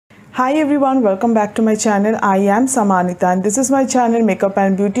Hi everyone, welcome back to my channel. I am Samanita and this is my channel Makeup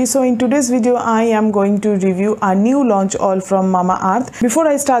and Beauty. So in today's video I am going to review a new launch all from Mamaearth. Before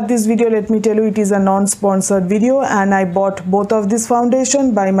I start this video, let me tell you it is a non-sponsored video and I bought both of this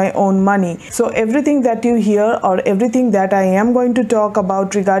foundation by my own money. So everything that you hear or everything that I am going to talk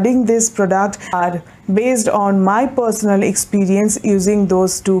about regarding this product are based on my personal experience using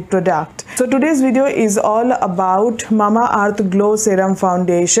those two products. So today's video is all about Mamaearth Glow Serum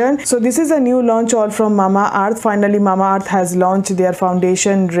Foundation. So this is a new launch all from Mamaearth. Finally Mamaearth has launched their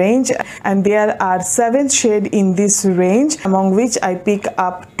foundation range and there are 7 shades in this range, among which I pick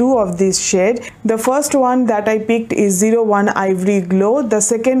up 2 of this shade. The first one that I picked is 01 Ivory Glow. The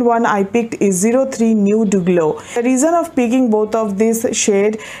second one I picked is 03 Nude Glow. The reason of picking both of this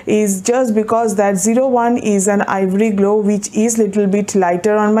shade is just because that 01 is an ivory glow which is little bit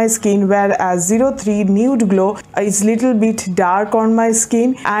lighter on my skin, whereas 03 Nude Glow is little bit dark on my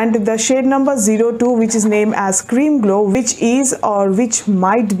skin, and the shade number 02, which is named as Cream Glow, which is or which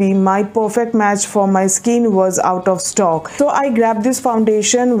might be my perfect match for my skin, was out of stock. So I grabbed this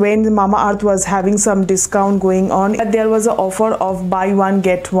foundation when Mamaearth was having some discount going on. There was an offer of buy one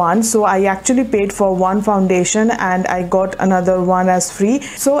get one, so I actually paid for one foundation and I got another one as free.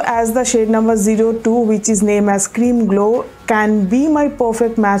 So as the shade number 02, which is named as Cream Glow, can be my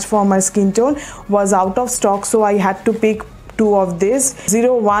perfect match for my skin tone, was out of stock, so I had to pick 2 of this,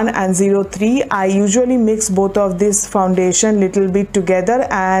 01 and 03. I usually mix both of this foundation little bit together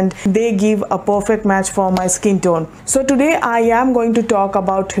and they give a perfect match for my skin tone. So today I am going to talk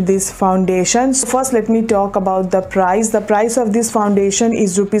about this foundation. So first let me talk about the price. The price of this foundation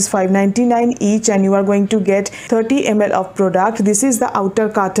is rupees 599 each and you are going to get 30 ml of product. This is the outer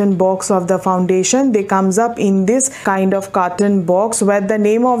carton box of the foundation. They comes up in this kind of carton box where the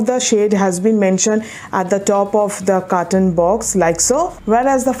name of the shade has been mentioned at the top of the carton box, like so,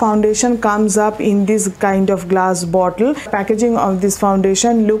 whereas the foundation comes up in this kind of glass bottle. Packaging of this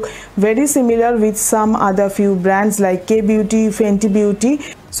foundation look very similar with some other few brands like K-Beauty, Fenty Beauty.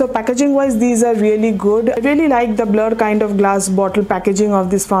 So packaging wise these are really good. I really like the blur kind of glass bottle packaging of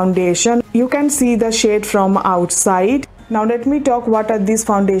this foundation. You can see the shade from outside. Now let me talk what are these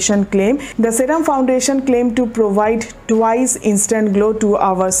foundation claim. The Serum foundation claim to provide twice instant glow to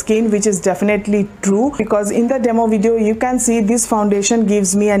our skin, which is definitely true because in the demo video you can see this foundation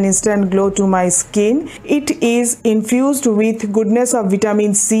gives me an instant glow to my skin. It is infused with goodness of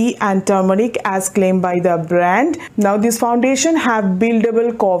vitamin C and turmeric as claimed by the brand. Now this foundation have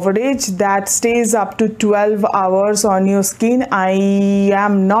buildable coverage that stays up to 12 hours on your skin. I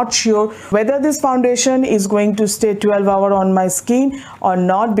am not sure whether this foundation is going to stay 12 hours on my skin or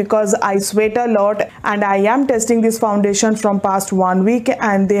not because I sweat a lot and I am testing this foundation from past 1 week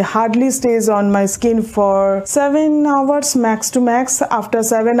and they hardly stays on my skin for 7 hours max to max. After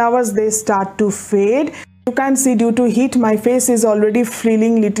 7 hours they start to fade. You can see due to heat my face is already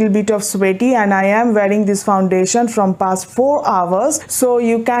feeling little bit of sweaty and I am wearing this foundation from past 4 hours. So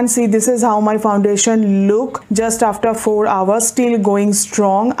you can see this is how my foundation look just after 4 hours, still going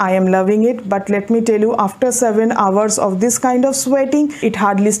strong. I am loving it, but let me tell you, after 7 hours of this kind of sweating, it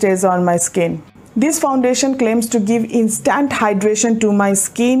hardly stays on my skin. This foundation claims to give instant hydration to my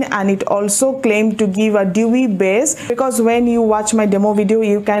skin and it also claims to give a dewy base because when you watch my demo video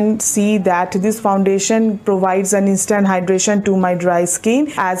you can see that this foundation provides an instant hydration to my dry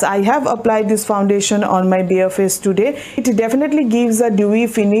skin. As I have applied this foundation on my bare face today, it definitely gives a dewy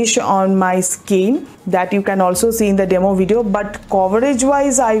finish on my skin that you can also see in the demo video, but coverage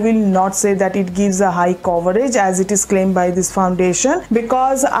wise I will not say that it gives a high coverage as it is claimed by this foundation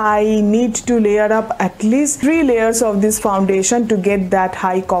because I need to layer up at least 3 layers of this foundation to get that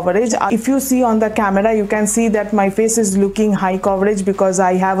high coverage. If you see on the camera you can see that my face is looking high coverage because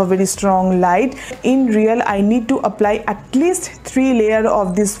I have a very strong light. In real I need to apply at least 3 layers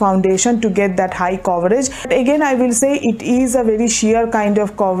of this foundation to get that high coverage. But again I will say it is a very sheer kind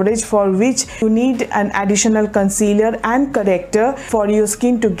of coverage for which you need an additional concealer and corrector for your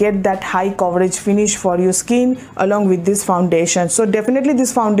skin to get that high coverage finish for your skin along with this foundation. So definitely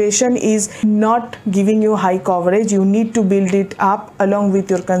this foundation is not giving you high coverage. You need to build it up along with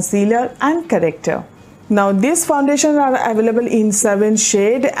your concealer and corrector. Now these foundations are available in 7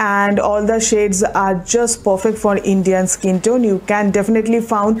 shades and all the shades are just perfect for Indian skin tone. You can definitely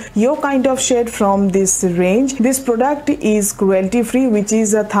find your kind of shade from this range. This product is cruelty free, which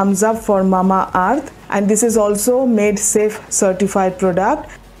is a thumbs up for Mamaearth, and this is also made safe certified product.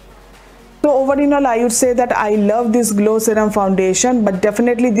 So over in all, I would say that I love this glow serum foundation, but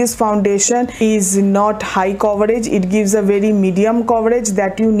definitely this foundation is not high coverage. It gives a very medium coverage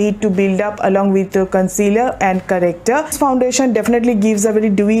that you need to build up along with the concealer and corrector. This foundation definitely gives a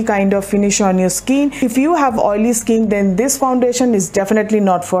very dewy kind of finish on your skin. If you have oily skin, then this foundation is definitely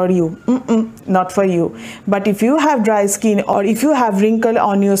not for you. Not for you. But if you have dry skin or if you have wrinkle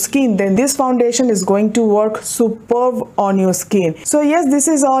on your skin, then this foundation is going to work superb on your skin. So yes, this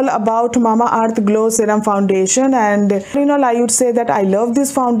is all about Mamaearth Glow Serum Foundation, and in all, I would say that I love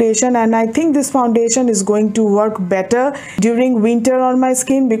this foundation, and I think this foundation is going to work better during winter on my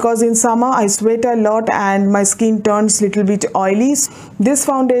skin, because in summer I sweat a lot and my skin turns little bit oily. This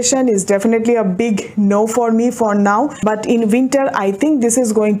foundation is definitely a big no for me for now, but in winter I think this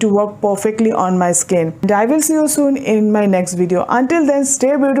is going to work perfectly on my skin. And I will see you soon in my next video. Until then,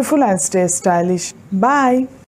 stay beautiful and stay stylish. Bye.